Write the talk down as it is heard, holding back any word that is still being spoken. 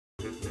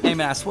Hey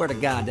man, I swear to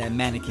God that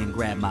mannequin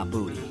grabbed my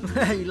booty.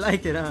 You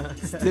liked it, huh?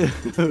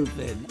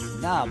 Stupid.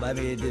 Nah, but I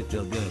mean, it did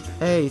feel good.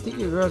 Hey, you think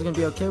your girl's gonna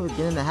be okay with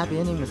getting the happy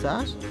ending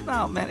massage?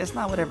 No, man, it's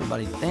not what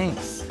everybody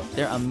thinks.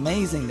 They're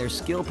amazing. They're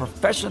skilled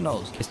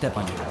professionals. They step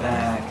on your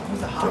back.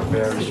 They're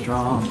very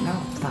strong.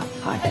 No, stop.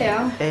 Hi.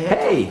 Hello.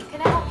 Hey.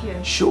 Can I help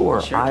you?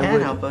 Sure. Sure I can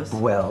would, help us.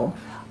 Well,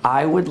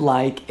 I would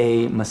like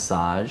a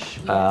massage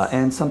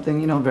and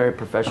something, you know, very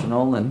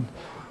professional and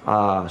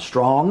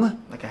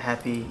strong. Like a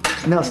happy...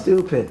 No,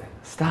 stupid.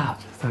 Stop.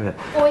 Stop it.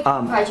 Well, we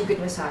can provide you good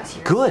massage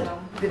here. Good. So,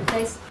 good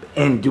place.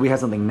 And do we have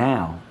something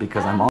now?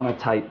 Because I'm on a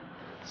tight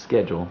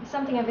schedule.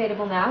 Something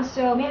available now.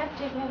 So may I have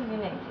your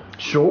name,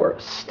 please? Sure.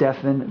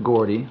 Stephen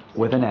Gordy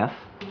with an F.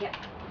 Yeah.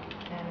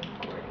 And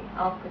Gordy.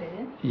 I'll put it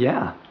in.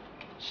 Yeah.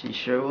 She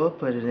sure will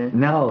put it in.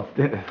 No.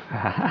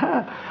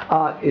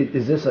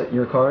 Is this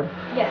your card?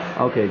 Yes.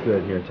 Okay,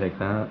 good. Here, take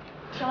that.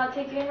 Shall I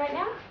take you in right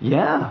now?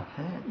 Yeah.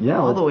 Yeah.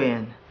 All the way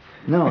in.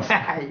 No.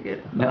 You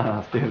good?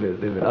 No,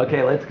 stupid.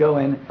 Okay, let's go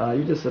in.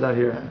 You just sit out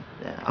here.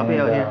 Yeah, I'll be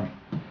out here.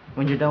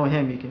 When you're done with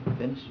him, you can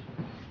finish.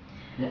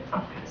 Yeah.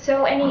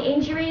 So, any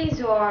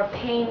injuries or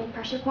pain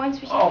pressure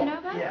points we should know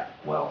about? Yeah.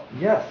 Well,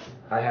 yes.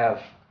 I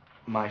have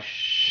my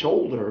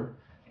shoulder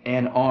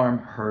and arm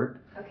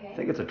hurt. Okay. I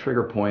think it's a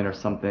trigger point or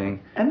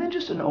something. And then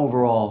just an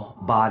overall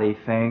body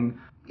thing.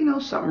 You know,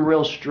 something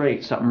real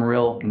straight, something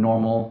real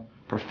normal,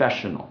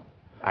 professional.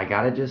 I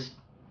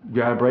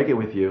gotta break it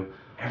with you.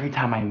 Every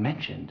time I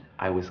mentioned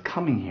I was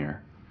coming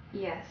here,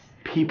 Yes.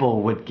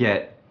 people would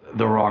get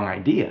the wrong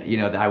idea. You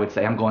know, I would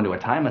say, I'm going to a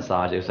Thai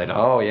massage. They would say,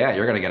 oh yeah,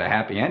 you're going to get a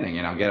happy ending,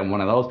 you know, get one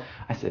of those.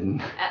 I said,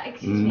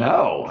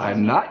 no,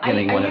 I'm not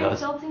getting one of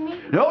those. Are you insulting me?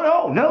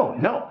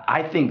 No.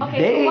 I think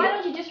Okay, so why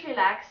don't you just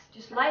relax?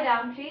 Just lie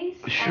down, please.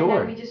 Sure.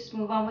 And then we just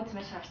move on with the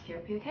massage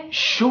therapy, okay?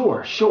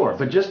 Sure.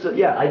 But just,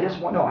 I just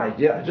want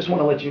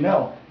to let you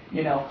know,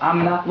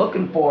 I'm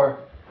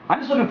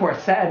just looking for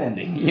a sad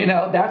ending. You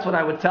know, that's what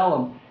I would tell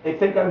them. They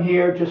think I'm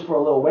here just for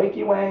a little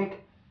wakey wank.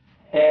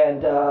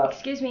 And,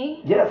 Excuse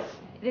me? yes.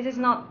 This is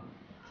not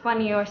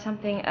funny or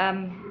something.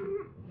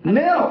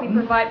 No. We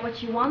provide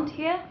what you want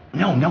here.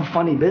 No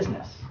funny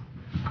business.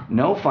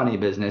 No funny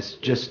business,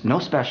 just no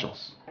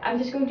specials. I'm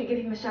just going to give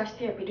you massage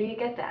therapy. Do you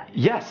get that?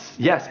 Yes,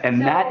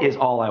 and that is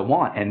all I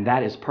want, and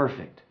that is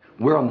perfect.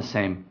 We're on the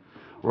same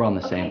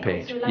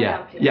page. So lie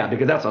down, please. Yeah,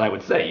 because that's what I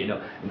would say.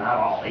 Not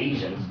all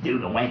Asians do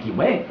the wanky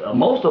wank.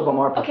 Most of them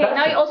are professionals. Okay,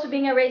 now you're also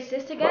being a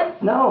racist again?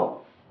 No.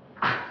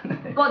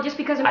 Well, just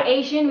because I'm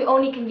Asian, we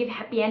only can give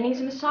happy endings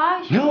in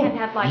massage. No, we can't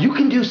have like you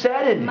can do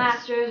sad endings.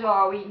 masters,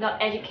 or we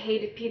not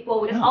educated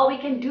people. That's all we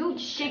can do.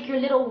 Just shake your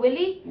little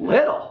willy.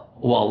 Little?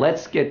 Well,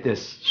 let's get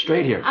this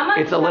straight here.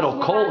 It's a little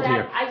cold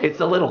here. It's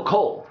a little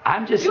cold.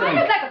 I'm just saying. Do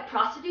I look like a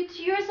prostitute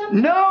to you or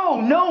something?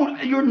 No,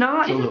 you're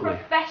not. This is a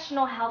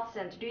professional health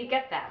center. Do you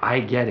get that? I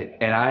get it,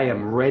 and I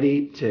am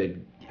ready to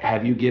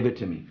have you give it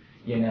to me.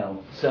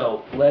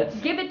 So let's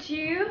give it to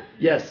you.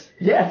 Yes.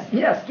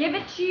 Give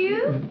it to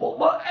you.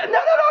 Well,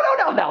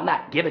 no,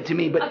 not give it to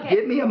me, but Okay.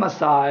 give me a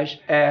massage,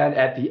 and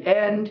at the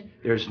end,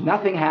 there's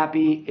nothing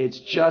happy. It's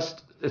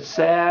just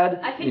sad.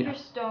 I think you're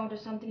stoned or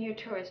something. You're a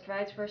tourist,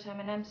 right? It's first time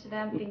in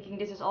Amsterdam, thinking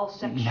this is all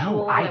sexual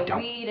No, I and don't.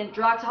 weed and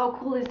drugs. How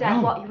cool is that?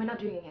 No. Well, we're not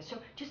doing it here. So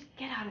just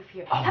get out of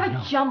here. Oh, Have no.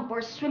 a jump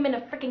or swim in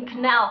a freaking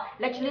canal.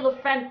 Let your little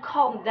friend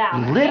calm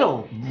down. okay?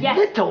 Little Yes,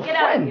 friend. get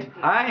out of here, please.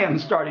 I am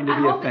starting to I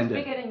be hope offended.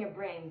 it's bigger than your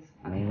brains.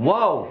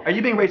 Whoa, are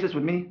you being racist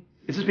with me?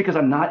 Is this because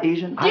I'm not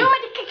Asian? Do you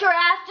want me to kick your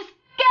ass? Just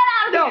get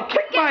out of here. No,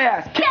 kick my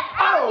ass. Get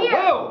out of here.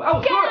 Whoa, that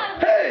was Get good. out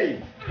of here.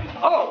 Hey.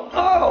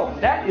 Oh,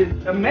 that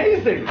is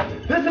amazing.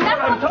 This is what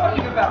I'm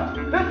talking about.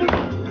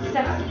 This is...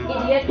 Sexy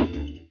idiot.